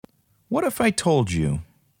What if I told you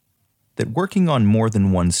that working on more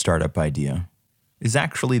than one startup idea is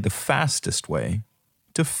actually the fastest way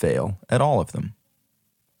to fail at all of them?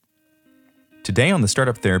 Today on the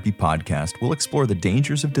Startup Therapy Podcast, we'll explore the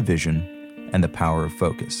dangers of division and the power of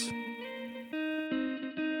focus.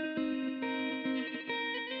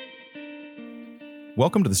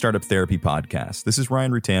 Welcome to the Startup Therapy Podcast. This is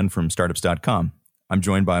Ryan Rutan from Startups.com. I'm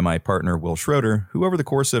joined by my partner, Will Schroeder, who over the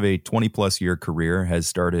course of a 20-plus year career has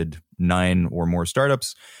started 9 or more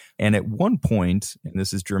startups. And at one point, and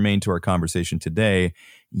this is germane to our conversation today,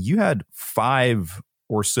 you had 5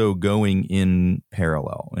 or so going in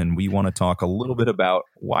parallel. And we want to talk a little bit about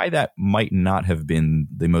why that might not have been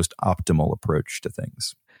the most optimal approach to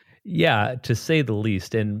things. Yeah, to say the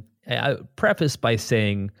least. And I preface by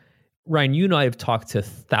saying, Ryan, you and I have talked to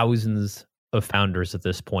thousands of founders at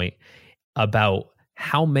this point about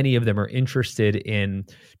how many of them are interested in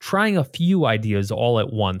trying a few ideas all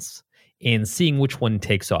at once and seeing which one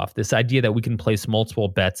takes off. This idea that we can place multiple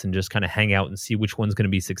bets and just kind of hang out and see which one's going to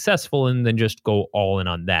be successful and then just go all in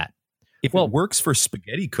on that. If it works for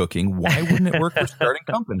spaghetti cooking, why wouldn't it work for starting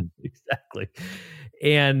companies? Exactly.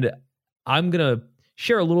 And I'm going to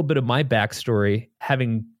share a little bit of my backstory,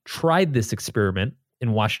 having tried this experiment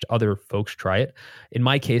and watched other folks try it. In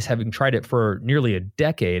my case, having tried it for nearly a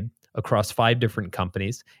decade across 5 different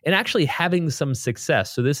companies and actually having some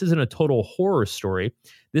success. So this isn't a total horror story.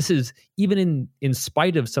 This is even in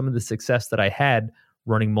spite of some of the success that I had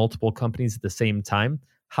running multiple companies at the same time,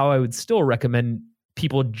 how I would still recommend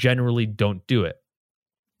people generally don't do it.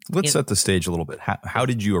 Let's set the stage a little bit. How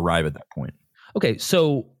did you arrive at that point? Okay,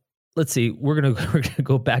 so let's see. We're gonna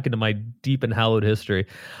go back into my deep and hallowed history.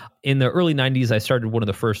 In the early 90s, I started one of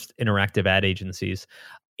the first interactive ad agencies.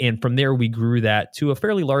 And from there, we grew that to a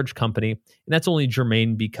fairly large company. And that's only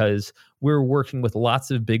germane because we're working with lots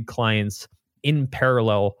of big clients in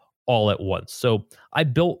parallel all at once. So I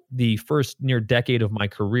built the first near decade of my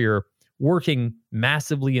career working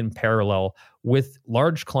massively in parallel with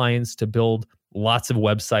large clients to build lots of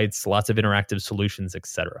websites, lots of interactive solutions, et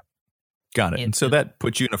cetera. Got it. And so that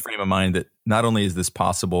puts you in a frame of mind that not only is this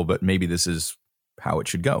possible, but maybe this is how it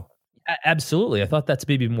should go. Absolutely. I thought that's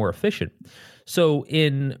maybe more efficient. So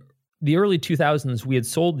in the early 2000s, we had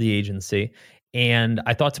sold the agency, and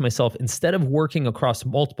I thought to myself, instead of working across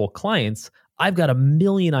multiple clients, I've got a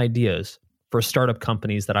million ideas for startup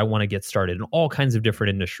companies that I want to get started in all kinds of different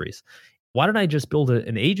industries. Why don't I just build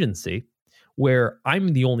an agency where I'm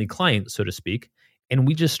the only client, so to speak, and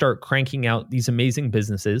we just start cranking out these amazing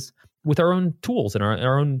businesses with our own tools and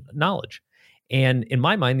our own knowledge? And in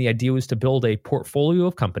my mind, the idea was to build a portfolio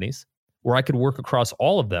of companies where I could work across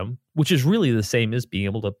all of them, which is really the same as being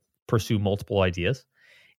able to pursue multiple ideas,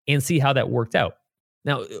 and see how that worked out.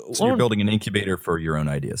 Now, so you're building an incubator for your own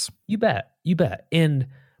ideas. You bet. And an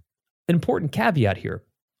important caveat here,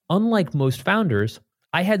 unlike most founders,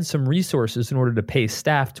 I had some resources in order to pay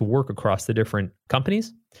staff to work across the different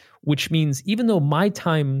companies, which means even though my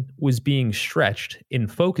time was being stretched in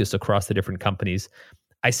focus across the different companies,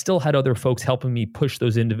 I still had other folks helping me push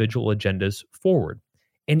those individual agendas forward.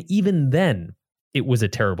 And even then, it was a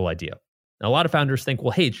terrible idea. Now, a lot of founders think,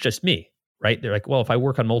 well, hey, it's just me, right? They're like, well, if I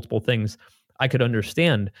work on multiple things, I could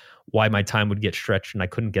understand why my time would get stretched and I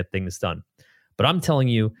couldn't get things done. But I'm telling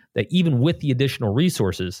you that even with the additional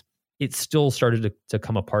resources, it still started to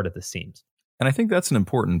come apart at the seams. And I think that's an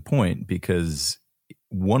important point, because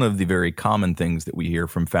one of the very common things that we hear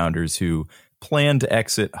from founders who plan to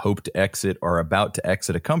exit, hope to exit, or are about to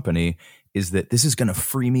exit a company is that this is going to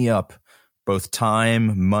free me up. Both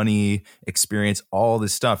time, money, experience, all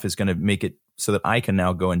this stuff is going to make it so that I can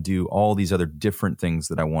now go and do all these other different things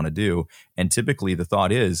that I want to do. And typically the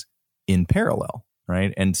thought is in parallel,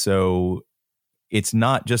 right? And so it's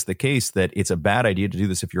not just the case that it's a bad idea to do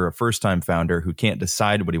this if you're a first-time founder who can't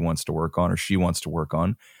decide what he wants to work on or she wants to work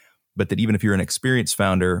on, but that even if you're an experienced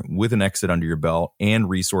founder with an exit under your belt and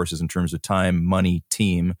resources in terms of time, money,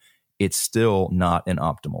 team, it's still not an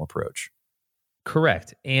optimal approach.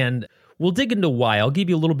 Correct. And we'll dig into why. I'll give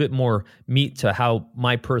you a little bit more meat to how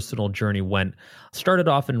my personal journey went. Started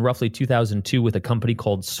off in roughly 2002 with a company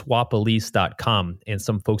called swapalease.com. And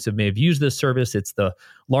some folks may have used this service. It's the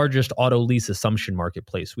largest auto lease assumption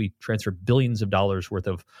marketplace. We transferred billions of dollars worth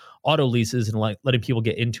of auto leases and letting people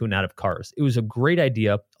get into and out of cars. It was a great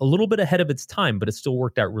idea, a little bit ahead of its time, but it still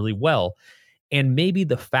worked out really well. And maybe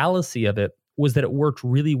the fallacy of it was that it worked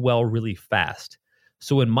really well, really fast.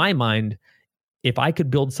 So in my mind, if I could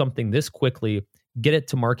build something this quickly, get it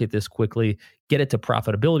to market this quickly, get it to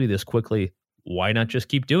profitability this quickly, why not just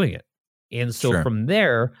keep doing it? And so from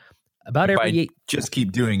there, about if every just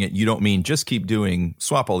keep doing it, you don't mean just keep doing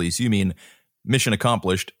Swapalease. You mean mission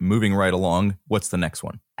accomplished, moving right along. What's the next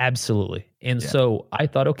one? Absolutely. And so I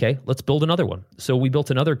thought, okay, let's build another one. So we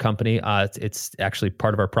built another company. It's actually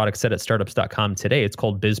part of our product set at startups.com today. It's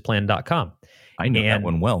called bizplan.com. I know that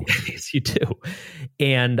one well. Yes, you do.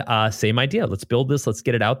 And same idea. Let's build this. Let's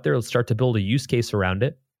get it out there. Let's start to build a use case around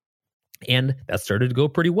it. And that started to go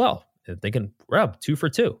pretty well. And thinking, Rob, 2 for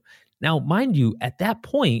 2. Now, mind you, at that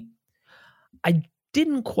point, I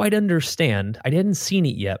didn't quite understand. I hadn't seen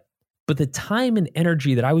it yet. But the time and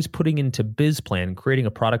energy that I was putting into BizPlan, creating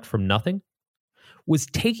a product from nothing, was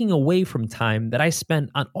taking away from time that I spent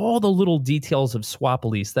on all the little details of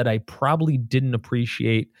Swapalease that I probably didn't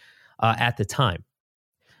appreciate at the time.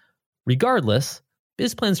 Regardless,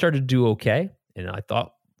 BizPlan started to do okay. And I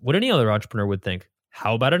thought, what any other entrepreneur would think,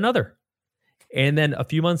 how about another? And then a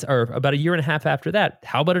few months or about a year and a half after that,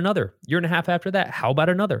 how about another? Year and a half after that, how about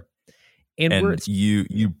another? And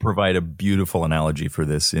you provide a beautiful analogy for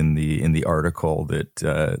this in the article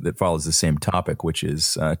that follows the same topic, which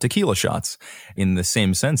is tequila shots. In the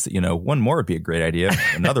same sense that one more would be a great idea,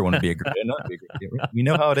 another one would be a great idea. We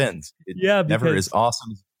know how it ends. It never is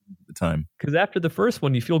awesome at the time. Because after the first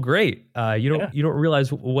one, you feel great. You don't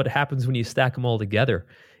realize what happens when you stack them all together.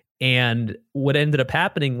 And what ended up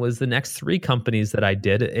happening was the next 3 companies that I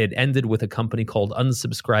did, it ended with a company called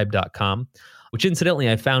unsubscribe.com, which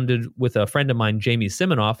incidentally I founded with a friend of mine, Jamie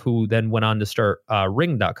Siminoff, who then went on to start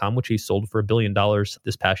ring.com, which he sold for $1 billion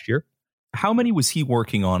this past year. How many was he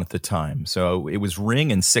working on at the time? So it was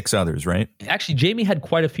Ring and 6 others, right? Actually, Jamie had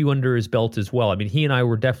quite a few under his belt as well. I mean, he and I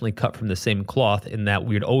were definitely cut from the same cloth in that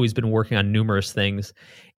we had always been working on numerous things.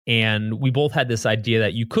 And we both had this idea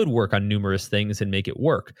that you could work on numerous things and make it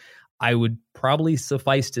work. I would probably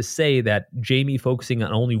suffice to say that Jamie focusing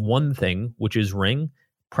on only one thing, which is Ring,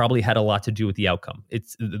 probably had a lot to do with the outcome.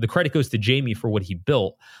 It's the credit goes to Jamie for what he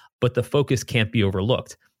built, but the focus can't be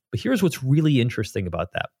overlooked. But here's what's really interesting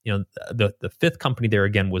about that. The 5th company there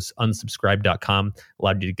again was unsubscribe.com,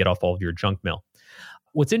 allowed you to get off all of your junk mail.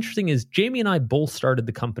 What's interesting is Jamie and I both started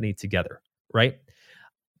the company together, right?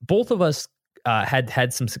 Both of us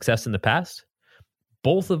had some success in the past.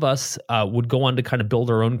 Both of us would go on to kind of build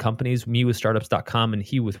our own companies, me with startups.com and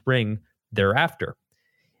he with Ring thereafter.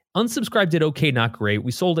 Unsubscribe did okay, not great.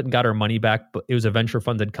 We sold it and got our money back, but it was a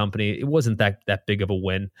venture-funded company. It wasn't that big of a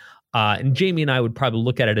win. And Jamie and I would probably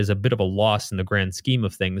look at it as a bit of a loss in the grand scheme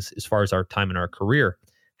of things as far as our time in our career.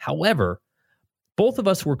 However, both of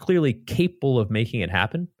us were clearly capable of making it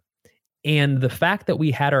happen. And the fact that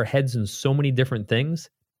we had our heads in so many different things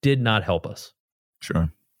did not help us.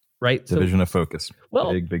 Sure. Right? Division of focus.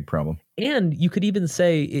 Well, big problem. And you could even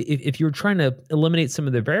say, if you're trying to eliminate some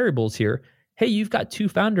of the variables here, hey, you've got 2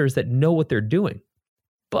 founders that know what they're doing,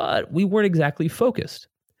 but we weren't exactly focused.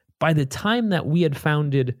 By the time that we had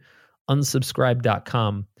founded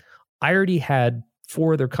unsubscribe.com, I already had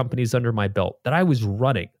 4 other companies under my belt that I was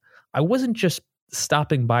running. I wasn't just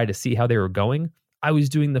stopping by to see how they were going. I was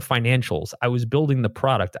doing the financials. I was building the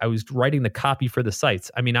product. I was writing the copy for the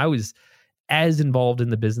sites. I mean, I was as involved in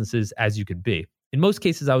the businesses as you could be. In most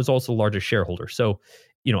cases, I was also the largest shareholder. So,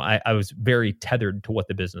 I was very tethered to what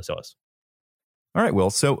the business was. All right. Well,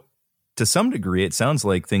 so to some degree, it sounds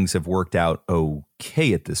like things have worked out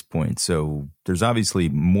okay at this point. So there's obviously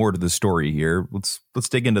more to the story here. Let's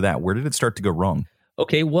dig into that. Where did it start to go wrong?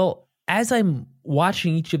 Okay. Well, as I'm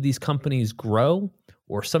watching each of these companies grow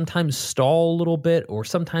or sometimes stall a little bit or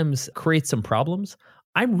sometimes create some problems,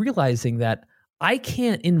 I'm realizing that I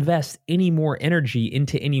can't invest any more energy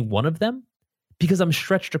into any one of them because I'm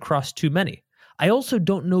stretched across too many. I also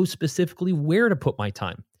don't know specifically where to put my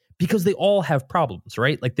time because they all have problems,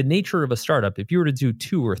 right? Like the nature of a startup, if you were to do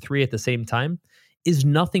 2 or 3 at the same time, is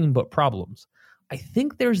nothing but problems. I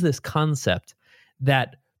think there's this concept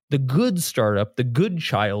that the good startup, the good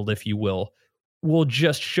child, if you will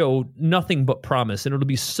just show nothing but promise. And it'll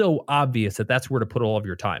be so obvious that that's where to put all of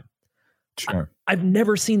your time. Sure. I've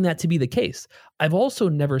never seen that to be the case. I've also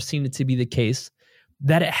never seen it to be the case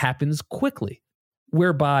that it happens quickly,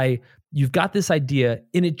 whereby you've got this idea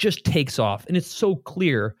and it just takes off. And it's so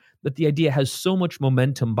clear that the idea has so much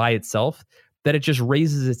momentum by itself that it just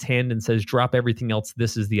raises its hand and says, drop everything else.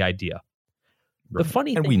 This is the idea. Right. The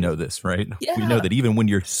funny and thing, we know this, right? Yeah. We know that even when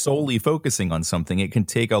you're solely focusing on something, it can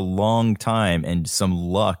take a long time and some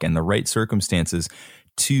luck and the right circumstances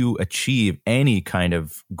to achieve any kind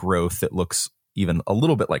of growth that looks even a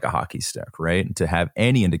little bit like a hockey stick, right? To have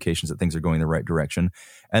any indications that things are going the right direction.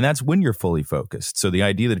 And that's when you're fully focused. So the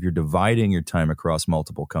idea that if you're dividing your time across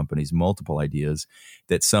multiple companies, multiple ideas,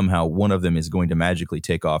 that somehow one of them is going to magically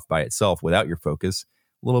take off by itself without your focus,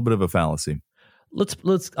 a little bit of a fallacy.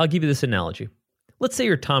 I'll give you this analogy. Let's say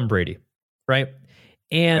you're Tom Brady, right?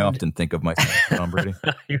 And I often think of myself as Tom Brady.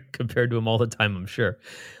 You're compared to him all the time, I'm sure.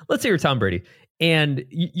 Let's say you're Tom Brady. And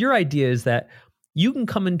your idea is that you can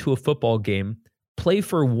come into a football game, play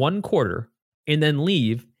for one quarter, and then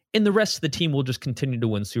leave, and the rest of the team will just continue to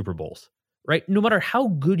win Super Bowls, right? No matter how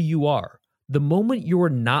good you are, the moment you're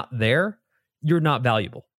not there, you're not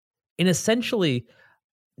valuable. And essentially,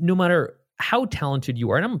 no matter how talented you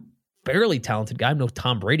are, and I'm a fairly talented guy, I'm no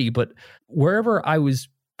Tom Brady, but wherever I was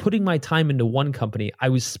putting my time into one company, I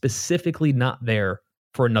was specifically not there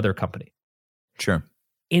for another company. Sure.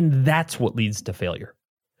 And that's what leads to failure.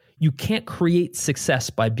 You can't create success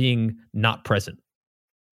by being not present,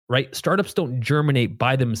 right? Startups don't germinate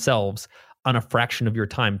by themselves on a fraction of your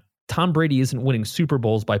time. Tom Brady isn't winning Super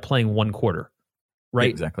Bowls by playing one quarter, right?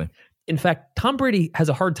 Exactly. In fact, Tom Brady has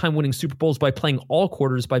a hard time winning Super Bowls by playing all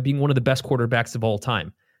quarters, by being one of the best quarterbacks of all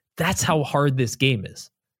time. That's how hard this game is,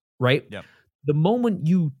 right? Yep. The moment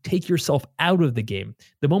you take yourself out of the game,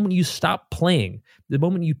 the moment you stop playing, the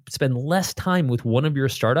moment you spend less time with one of your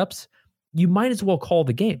startups, you might as well call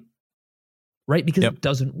the game, right? Because it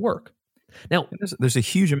doesn't work. Now, there's a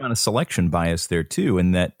huge amount of selection bias there too,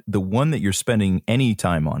 in that the one that you're spending any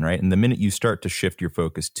time on, right? And the minute you start to shift your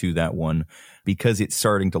focus to that one because it's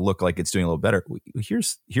starting to look like it's doing a little better,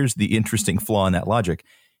 here's the interesting flaw in that logic.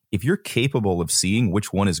 If you're capable of seeing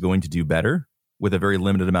which one is going to do better with a very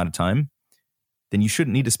limited amount of time, then you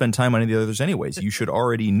shouldn't need to spend time on any of the others anyways. You should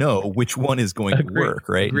already know which one is going to work,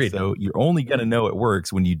 right? Agreed. So you're only going to know it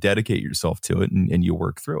works when you dedicate yourself to it and you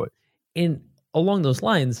work through it. And along those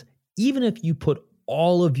lines, even if you put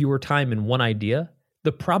all of your time in one idea,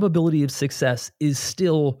 the probability of success is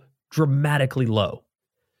still dramatically low.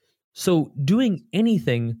 So doing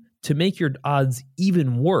anything to make your odds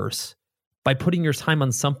even worse by putting your time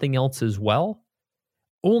on something else as well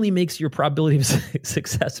only makes your probability of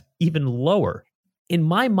success even lower. In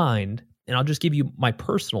my mind, and I'll just give you my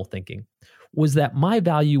personal thinking, was that my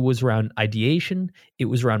value was around ideation, it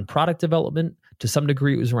was around product development, to some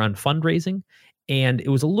degree it was around fundraising, and it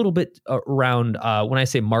was a little bit around, when I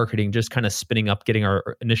say marketing, just kind of spinning up, getting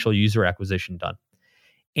our initial user acquisition done.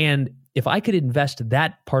 And if I could invest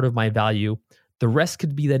that part of my value, the rest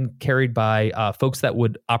could be then carried by folks that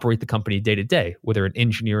would operate the company day to day, whether in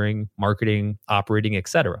engineering, marketing, operating, et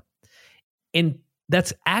cetera. And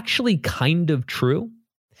that's actually kind of true,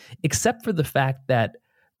 except for the fact that,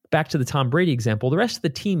 back to the Tom Brady example, the rest of the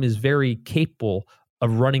team is very capable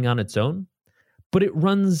of running on its own, but it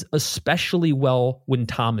runs especially well when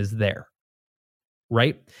Tom is there,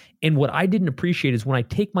 right? And what I didn't appreciate is when I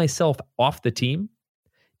take myself off the team,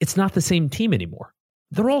 it's not the same team anymore.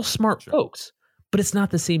 They're all smart folks, but it's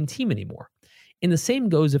not the same team anymore. And the same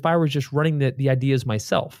goes if I was just running the ideas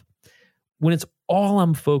myself. When it's all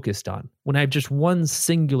I'm focused on, when I have just one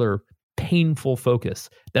singular painful focus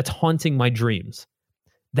that's haunting my dreams,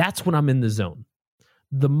 that's when I'm in the zone.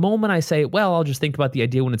 The moment I say, well, I'll just think about the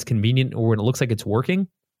idea when it's convenient or when it looks like it's working,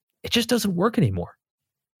 it just doesn't work anymore.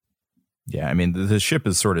 Yeah, I mean, the ship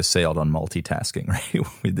has sort of sailed on multitasking, right?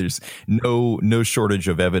 There's no shortage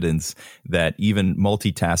of evidence that even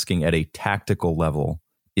multitasking at a tactical level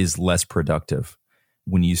is less productive.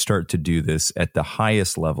 When you start to do this at the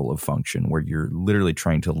highest level of function, where you're literally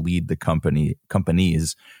trying to lead the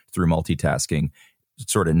companies through multitasking,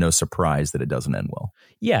 it's sort of no surprise that it doesn't end well.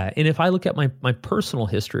 Yeah, and if I look at my personal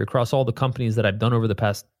history across all the companies that I've done over the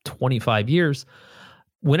past 25 years,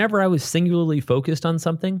 whenever I was singularly focused on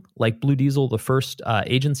something, like Blue Diesel, the first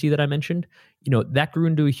agency that I mentioned, that grew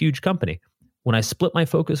into a huge company. When I split my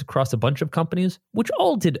focus across a bunch of companies, which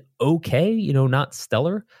all did okay, not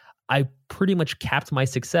stellar, I pretty much capped my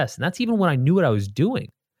success. And that's even when I knew what I was doing.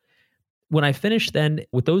 When I finished then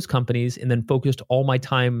with those companies and then focused all my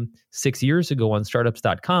time 6 years ago on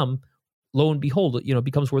startups.com, lo and behold, it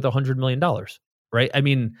becomes worth $100 million, right? I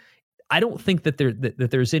mean, I don't think that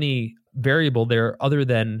there's any variable there other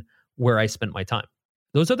than where I spent my time.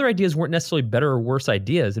 Those other ideas weren't necessarily better or worse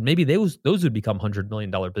ideas, and maybe those would become $100 million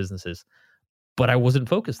businesses, but I wasn't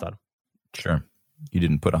focused on them. Sure. You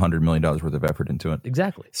didn't put $100 million worth of effort into it.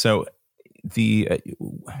 Exactly. So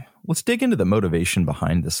let's dig into the motivation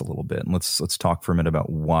behind this a little bit. And let's talk for a minute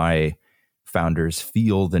about why founders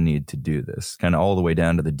feel the need to do this, kind of all the way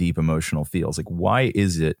down to the deep emotional feels. Like, why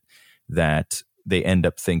is it that they end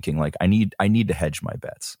up thinking like, I need to hedge my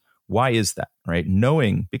bets? Why is that, right?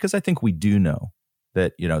 Because I think we do know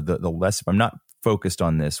that, the less, if I'm not focused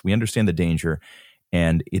on this, we understand the danger,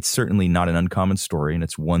 and it's certainly not an uncommon story. And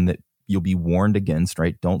it's one that you'll be warned against,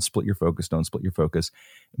 right? Don't split your focus.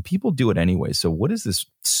 And people do it anyway. So what is this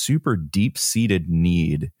super deep-seated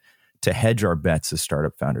need to hedge our bets as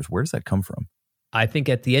startup founders? Where does that come from? I think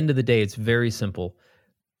at the end of the day, it's very simple.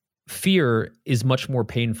 fear is much more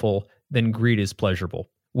painful than greed is pleasurable.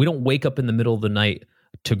 We don't wake up in the middle of the night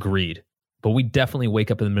to greed, but we definitely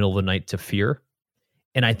wake up in the middle of the night to fear.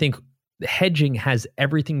 And I think hedging has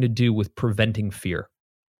everything to do with preventing fear,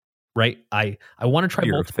 right? I want to try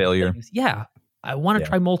Fear of multiple failure. things. Yeah. I want to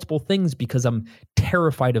try multiple things because I'm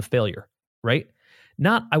terrified of failure, right?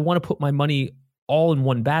 Not I want to put my money all in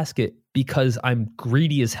one basket because I'm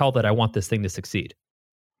greedy as hell that I want this thing to succeed.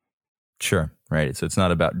 Sure. Right. So it's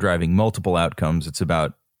not about driving multiple outcomes. It's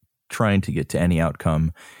about trying to get to any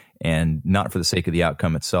outcome, and not for the sake of the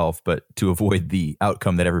outcome itself, but to avoid the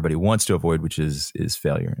outcome that everybody wants to avoid, which is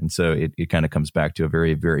failure. And so it kind of comes back to a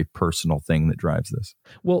very, very personal thing that drives this.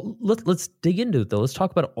 Well, let's dig into it though. Let's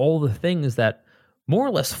talk about all the things that more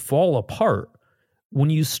or less fall apart when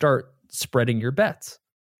you start spreading your bets,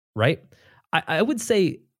 right? I would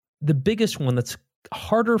say the biggest one that's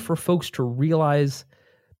harder for folks to realize,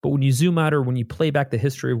 but when you zoom out or when you play back the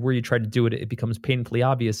history of where you tried to do it, it becomes painfully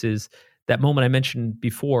obvious, is that moment I mentioned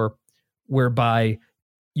before, whereby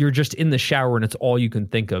you're just in the shower and it's all you can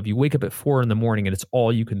think of. You wake up at 4 a.m. and it's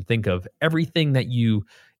all you can think of. Everything that you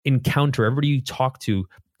encounter, everybody you talk to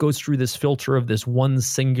goes through this filter of this one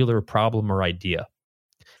singular problem or idea.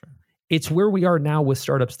 It's where we are now with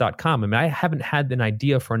startups.com. I mean, I haven't had an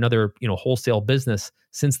idea for another, wholesale business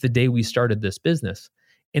since the day we started this business.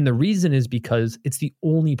 And the reason is because it's the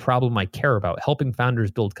only problem I care about. Helping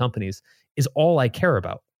founders build companies is all I care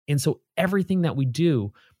about. And so everything that we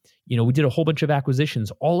do, we did a whole bunch of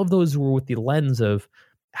acquisitions. All of those were with the lens of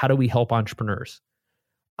how do we help entrepreneurs?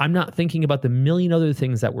 I'm not thinking about the million other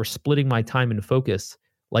things that were splitting my time and focus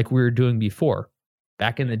like we were doing before.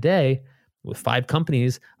 Back in the day, with 5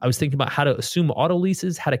 companies, I was thinking about how to assume auto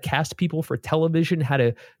leases, how to cast people for television, how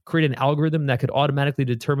to create an algorithm that could automatically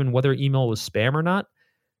determine whether email was spam or not.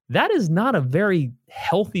 That is not a very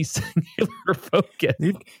healthy singular focus.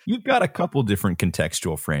 You've got a couple different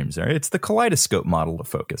contextual frames there. It's the kaleidoscope model of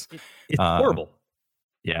focus. It's horrible.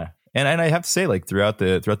 Yeah. And I have to say, like throughout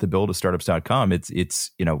the build of startups.com,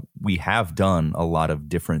 it's we have done a lot of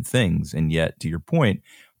different things. And yet, to your point,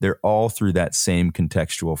 they're all through that same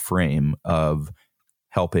contextual frame of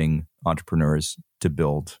helping entrepreneurs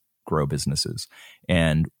to grow businesses.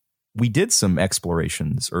 And we did some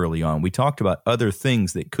explorations early on. We talked about other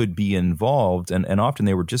things that could be involved, and often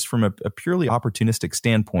they were just from a purely opportunistic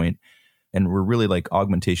standpoint, and were really like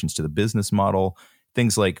augmentations to the business model.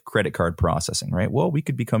 Things like credit card processing, right? Well, we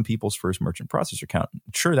could become people's first merchant processor account.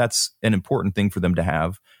 Sure, that's an important thing for them to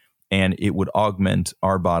have, and it would augment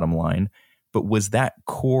our bottom line. But was that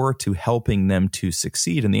core to helping them to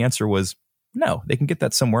succeed? And the answer was no. They can get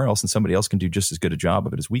that somewhere else, and somebody else can do just as good a job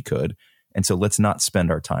of it as we could. And so let's not spend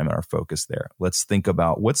our time and our focus there. Let's think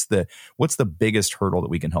about what's the biggest hurdle that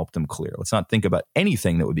we can help them clear. Let's not think about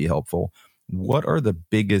anything that would be helpful. What are the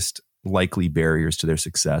biggest likely barriers to their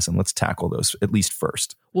success? And let's tackle those at least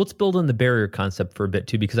first. Well, let's build on the barrier concept for a bit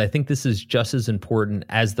too, because I think this is just as important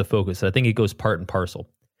as the focus. I think it goes part and parcel.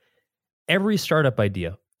 Every startup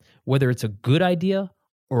idea, whether it's a good idea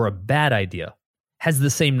or a bad idea, has the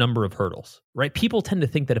same number of hurdles, right? People tend to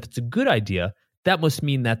think that if it's a good idea, that must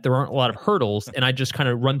mean that there aren't a lot of hurdles and I just kind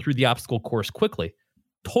of run through the obstacle course quickly.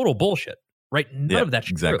 Total bullshit, right? None of that's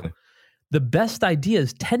exactly true. The best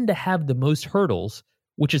ideas tend to have the most hurdles,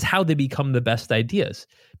 which is how they become the best ideas,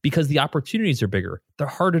 because the opportunities are bigger. They're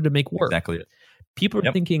harder to make work. Exactly. People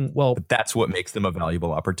are thinking, well, but that's what makes them a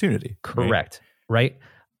valuable opportunity. Correct, right?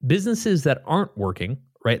 Businesses that aren't working,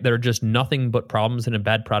 right, that are just nothing but problems and a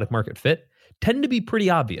bad product market fit, tend to be pretty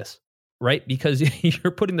obvious, right? Because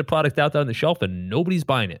you're putting the product out there on the shelf and nobody's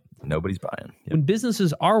buying it. Nobody's buying. Yep. When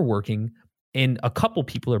businesses are working and a couple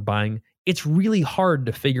people are buying, it's really hard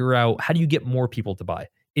to figure out how do you get more people to buy.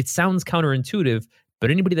 It sounds counterintuitive,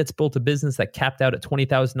 but anybody that's built a business that capped out at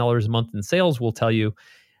 $20,000 a month in sales will tell you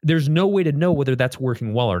there's no way to know whether that's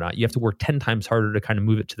working well or not. You have to work 10 times harder to kind of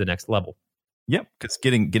move it to the next level. Yep, because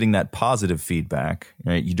getting that positive feedback,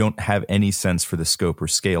 right, you don't have any sense for the scope or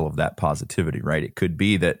scale of that positivity, right? It could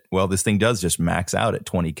be that, well, this thing does just max out at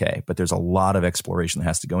 20K, but there's a lot of exploration that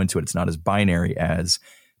has to go into it. It's not as binary as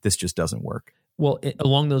this just doesn't work. Well,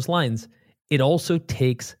 along those lines, it also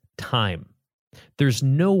takes time. There's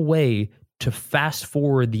no way to fast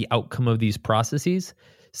forward the outcome of these processes.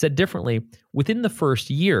 Said differently, within the first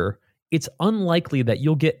year, it's unlikely that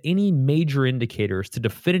you'll get any major indicators to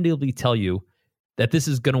definitively tell you that this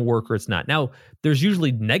is going to work or it's not. Now, there's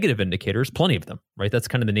usually negative indicators, plenty of them, right? That's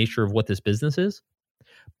kind of the nature of what this business is.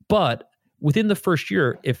 But within the first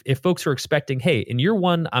year, if folks are expecting, hey, in year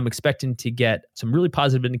 1, I'm expecting to get some really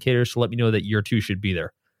positive indicators to let me know that year 2 should be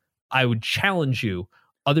there, I would challenge you,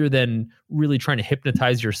 other than really trying to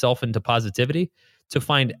hypnotize yourself into positivity, to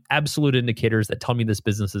find absolute indicators that tell me this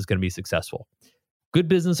business is going to be successful. Good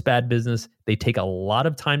business, bad business, they take a lot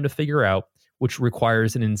of time to figure out, which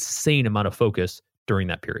requires an insane amount of focus during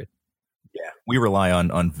that period. Yeah, we rely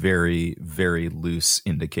on very, very loose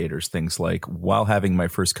indicators. Things like, while having my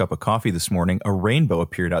first cup of coffee this morning, a rainbow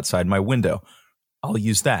appeared outside my window. I'll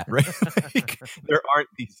use that, right? Like, there aren't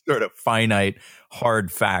these sort of finite,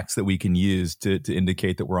 hard facts that we can use to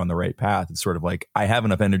indicate that we're on the right path. It's sort of like, I have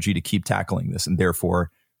enough energy to keep tackling this, and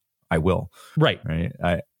therefore I will. Right.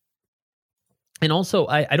 And also,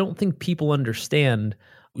 I don't think people understand,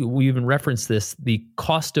 we even referenced this, the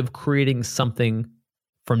cost of creating something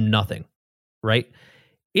from nothing, right?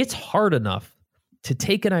 It's hard enough to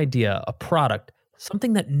take an idea, a product,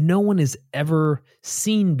 something that no one has ever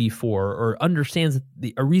seen before or understands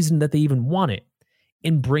a reason that they even want it,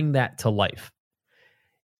 and bring that to life.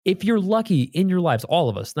 If you're lucky in your lives, all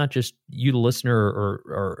of us, not just you, the listener,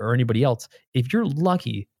 or anybody else, if you're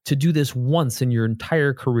lucky to do this once in your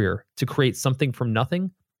entire career, to create something from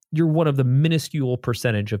nothing, you're one of the minuscule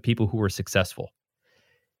percentage of people who are successful.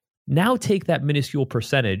 Now take that minuscule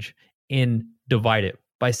percentage and divide it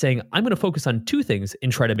by saying, I'm going to focus on two things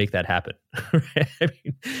and try to make that happen.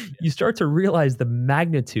 You start to realize the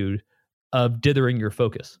magnitude of dithering your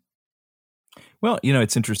focus. Well,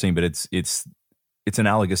 it's interesting, but it's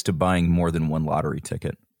analogous to buying more than one lottery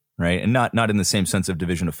ticket, right? And not in the same sense of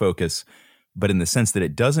division of focus, but in the sense that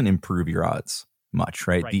it doesn't improve your odds much,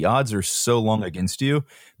 right? The odds are so long against you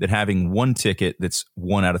that having one ticket that's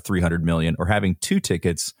 1 out of 300 million, or having two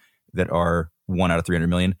tickets that are 1 out of 300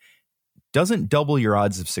 million, doesn't double your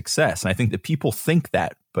odds of success. And I think that people think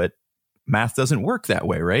that, but math doesn't work that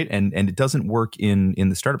way, right? And it doesn't work in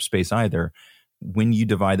the startup space either. When you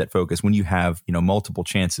divide that focus, when you have multiple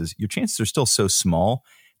chances, your chances are still so small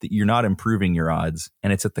that you're not improving your odds,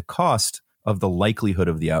 and it's at the cost of the likelihood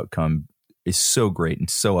of the outcome is so great and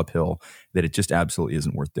so uphill that it just absolutely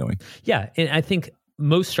isn't worth doing. Yeah, and I think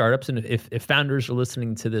most startups, and if founders are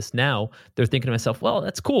listening to this now, they're thinking to myself, well,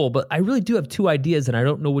 that's cool, but I really do have two ideas and I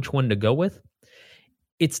don't know which one to go with.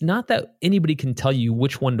 It's not that anybody can tell you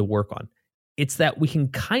which one to work on. It's that we can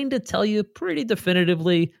kind of tell you pretty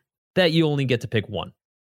definitively that you only get to pick one.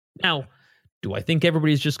 Now, do I think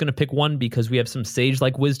everybody's just going to pick one because we have some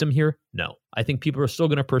sage-like wisdom here? No. I think people are still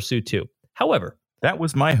going to pursue two. However, that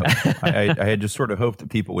was my hope. I had just sort of hoped that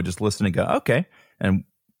people would just listen and go, okay, and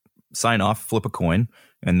sign off, flip a coin,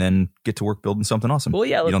 and then get to work building something awesome. Well,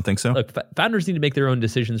 yeah. You don't think so? Look, founders need to make their own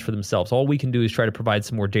decisions for themselves. All we can do is try to provide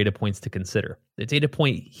some more data points to consider. The data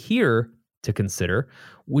point here to consider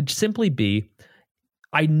would simply be,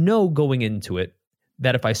 I know going into it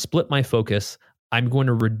that if I split my focus, I'm going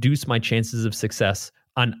to reduce my chances of success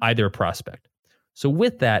on either prospect. So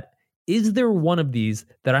with that, is there one of these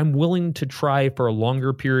that I'm willing to try for a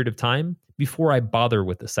longer period of time before I bother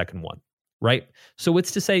with the second one, right? So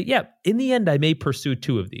it's to say, yeah, in the end, I may pursue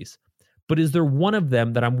two of these, but is there one of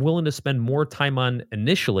them that I'm willing to spend more time on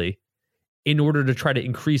initially in order to try to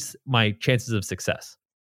increase my chances of success?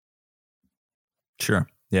 Sure.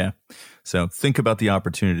 Yeah. So think about the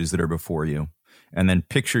opportunities that are before you, and then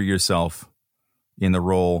picture yourself in the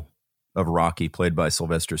role of Rocky, played by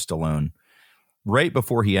Sylvester Stallone, right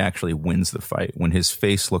before he actually wins the fight, when his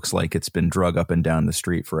face looks like it's been drug up and down the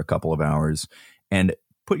street for a couple of hours. And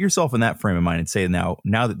put yourself in that frame of mind and say, now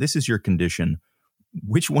that this is your condition,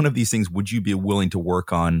 which one of these things would you be willing to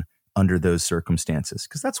work on under those circumstances?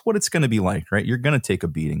 Because that's what it's going to be like, right? You're going to take a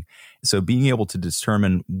beating. So being able to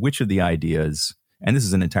determine which of the ideas, and this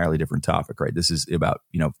is an entirely different topic, right? This is about,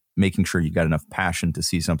 making sure you got enough passion to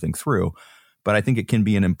see something through. But I think it can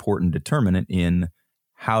be an important determinant in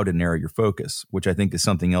how to narrow your focus, which I think is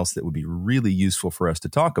something else that would be really useful for us to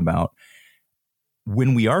talk about.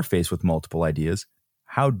 When we are faced with multiple ideas,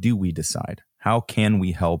 how do we decide? How can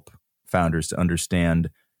we help founders to understand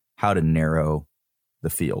how to narrow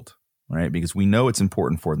the field, right? Because we know it's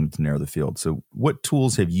important for them to narrow the field. So what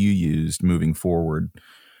tools have you used moving forward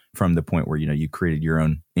from the point where, you created your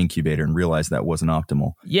own incubator and realized that wasn't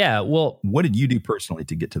optimal? Yeah, well, what did you do personally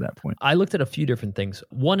to get to that point? I looked at a few different things.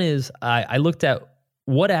 One is I looked at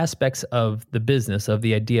what aspects of the business, of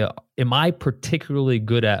the idea, am I particularly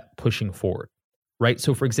good at pushing forward, right?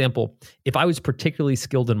 So for example, if I was particularly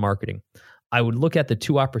skilled in marketing, I would look at the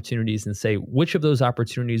two opportunities and say, which of those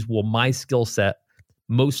opportunities will my skill set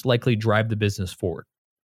most likely drive the business forward,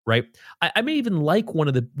 right? I may even like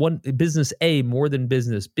one business A more than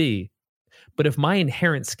business B, but if my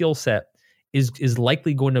inherent skill set is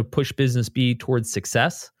likely going to push business B towards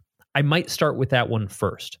success, I might start with that one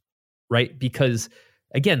first, right? Because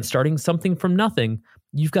again, starting something from nothing,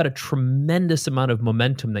 you've got a tremendous amount of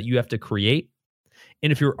momentum that you have to create.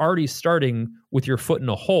 And if you're already starting with your foot in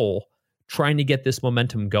a hole, trying to get this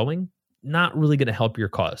momentum going, not really going to help your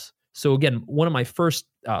cause. So again, one of my first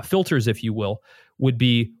filters, if you will, would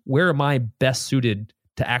be, where am I best suited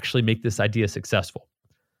to actually make this idea successful?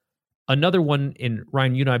 Another one, and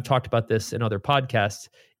Ryan, you and I have talked about this in other podcasts,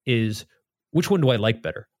 is which one do I like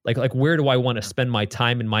better? Like where do I want to spend my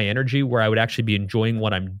time and my energy where I would actually be enjoying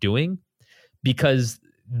what I'm doing? Because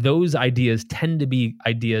those ideas tend to be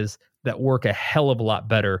ideas that work a hell of a lot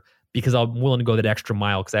better because I'm willing to go that extra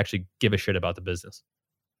mile because I actually give a shit about the business.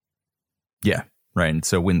 Yeah, right. And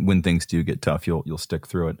so when things do get tough, you'll stick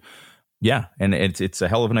through it. Yeah, and it's a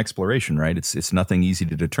hell of an exploration, right? It's nothing easy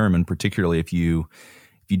to determine, particularly if you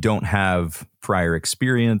don't have prior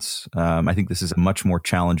experience. I think this is a much more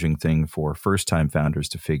challenging thing for first-time founders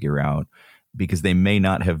to figure out, because they may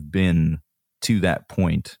not have been to that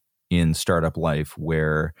point in startup life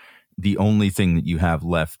where the only thing that you have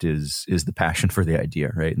left is the passion for the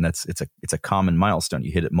idea, right? And it's a common milestone.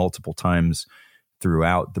 You hit it multiple times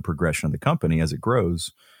throughout the progression of the company as it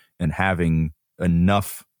grows, and having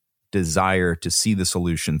enough desire to see the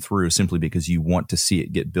solution through simply because you want to see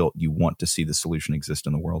it get built, you want to see the solution exist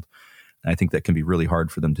in the world. And I think that can be really hard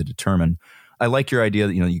for them to determine. I like your idea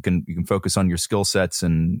that, you can focus on your skill sets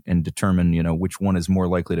and determine, which one is more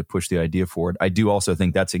likely to push the idea forward. I do also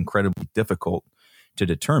think that's incredibly difficult to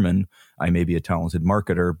determine. I may be a talented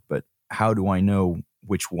marketer, but how do I know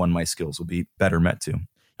which one my skills will be better met to?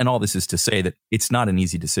 And all this is to say that it's not an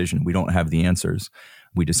easy decision. We don't have the answers.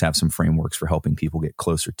 We just have some frameworks for helping people get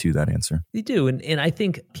closer to that answer. They do. And I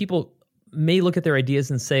think people may look at their ideas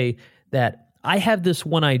and say that I have this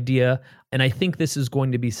one idea and I think this is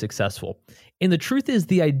going to be successful. And the truth is,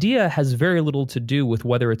 the idea has very little to do with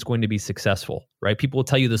whether it's going to be successful, right? People will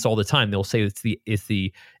tell you this all the time. They'll say it's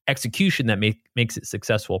the execution that makes it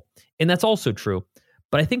successful. And that's also true.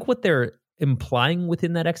 But I think what they're implying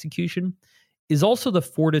within that execution is also the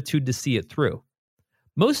fortitude to see it through.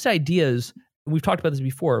 Most ideas, and we've talked about this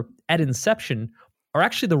before, at inception are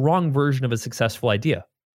actually the wrong version of a successful idea,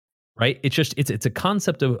 right? It's a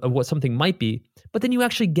concept of what something might be, but then you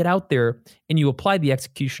actually get out there and you apply the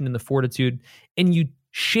execution and the fortitude and you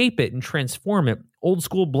shape it and transform it, old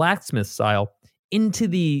school blacksmith style, into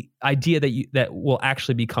the idea that will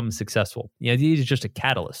actually become successful. The idea is just a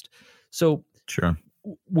catalyst. So sure,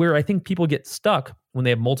 where I think people get stuck when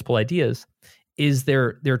they have multiple ideas is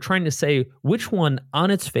they're trying to say which one on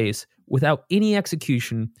its face, without any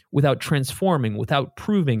execution, without transforming, without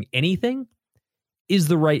proving anything, is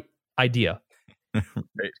the right idea.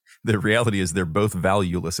 Right. The reality is they're both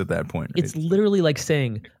valueless at that point. Right? It's literally like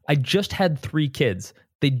saying, I just had 3 kids.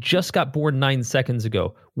 They just got born 9 seconds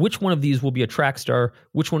ago. Which one of these will be a track star?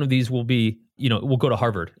 Which one of these will be, will go to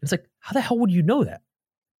Harvard? It's like, how the hell would you know that?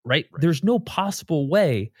 Right? There's no possible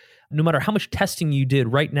way, no matter how much testing you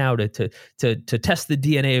did right now to test the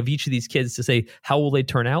DNA of each of these kids to say, how will they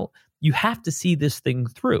turn out? You have to see this thing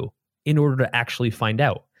through in order to actually find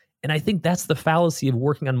out. And I think that's the fallacy of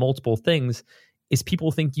working on multiple things, is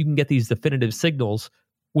people think you can get these definitive signals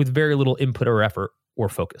with very little input or effort or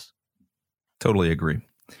focus. Totally agree.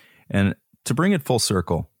 And to bring it full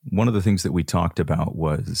circle, one of the things that we talked about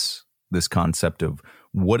was this concept of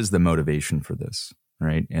what is the motivation for this,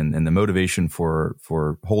 right? And the motivation for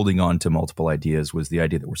holding on to multiple ideas was the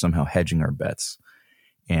idea that we're somehow hedging our bets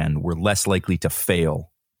and we're less likely to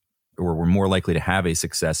fail, or we're more likely to have a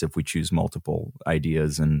success if we choose multiple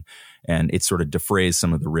ideas, and it sort of defrays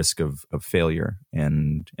some of the risk of failure.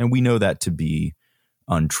 And we know that to be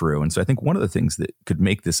untrue. And so I think one of the things that could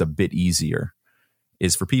make this a bit easier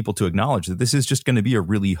is for people to acknowledge that this is just going to be a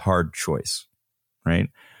really hard choice, right?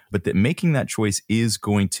 But that making that choice is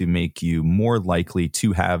going to make you more likely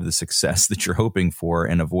to have the success that you're hoping for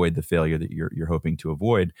and avoid the failure that you're hoping to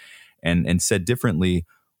avoid. And said differently,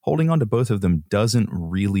 holding on to both of them doesn't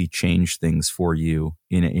really change things for you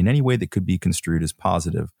in any way that could be construed as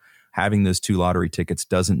positive. Having those 2 lottery tickets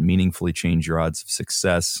doesn't meaningfully change your odds of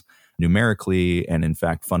success numerically. And in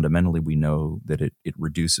fact, fundamentally, we know that it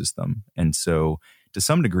reduces them. And so to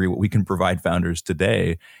some degree, what we can provide founders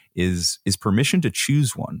today is permission to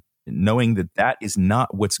choose one, knowing that is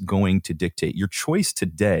not what's going to dictate. Your choice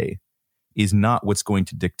today is not what's going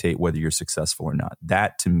to dictate whether you're successful or not.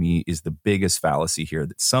 That, to me, is the biggest fallacy here,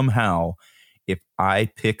 that somehow if I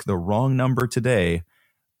pick the wrong number today,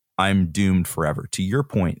 I'm doomed forever. To your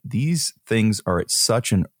point, these things are at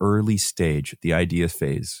such an early stage, the idea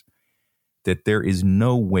phase, that there is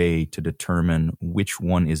no way to determine which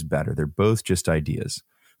one is better. They're both just ideas.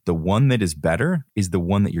 The one that is better is the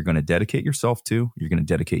one that you're going to dedicate yourself to, you're going to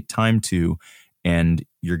dedicate time to, and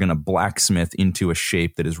you're going to blacksmith into a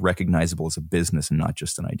shape that is recognizable as a business and not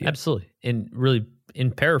just an idea. Absolutely. And really,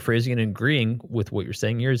 in paraphrasing and agreeing with what you're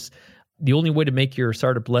saying, here's the only way to make your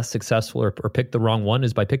startup less successful or pick the wrong one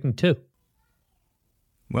is by picking two.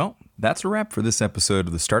 Well, that's a wrap for this episode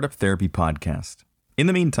of the Startup Therapy Podcast. In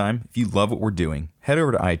the meantime, if you love what we're doing, head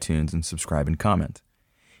over to iTunes and subscribe and comment.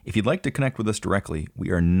 If you'd like to connect with us directly,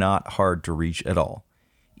 we are not hard to reach at all.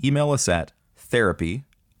 Email us at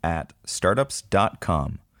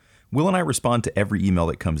therapy@startups.com. Will and I respond to every email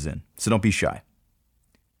that comes in, so don't be shy.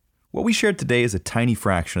 What we shared today is a tiny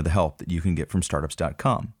fraction of the help that you can get from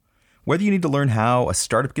startups.com. Whether you need to learn how a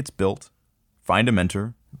startup gets built, find a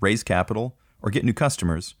mentor, raise capital, or get new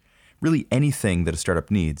customers, really anything that a startup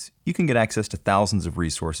needs, you can get access to thousands of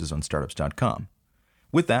resources on startups.com.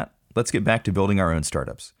 With that, let's get back to building our own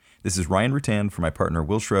startups. This is Ryan Rutan for my partner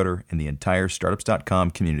Will Schroeder and the entire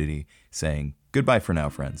startups.com community saying goodbye for now,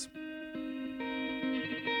 friends.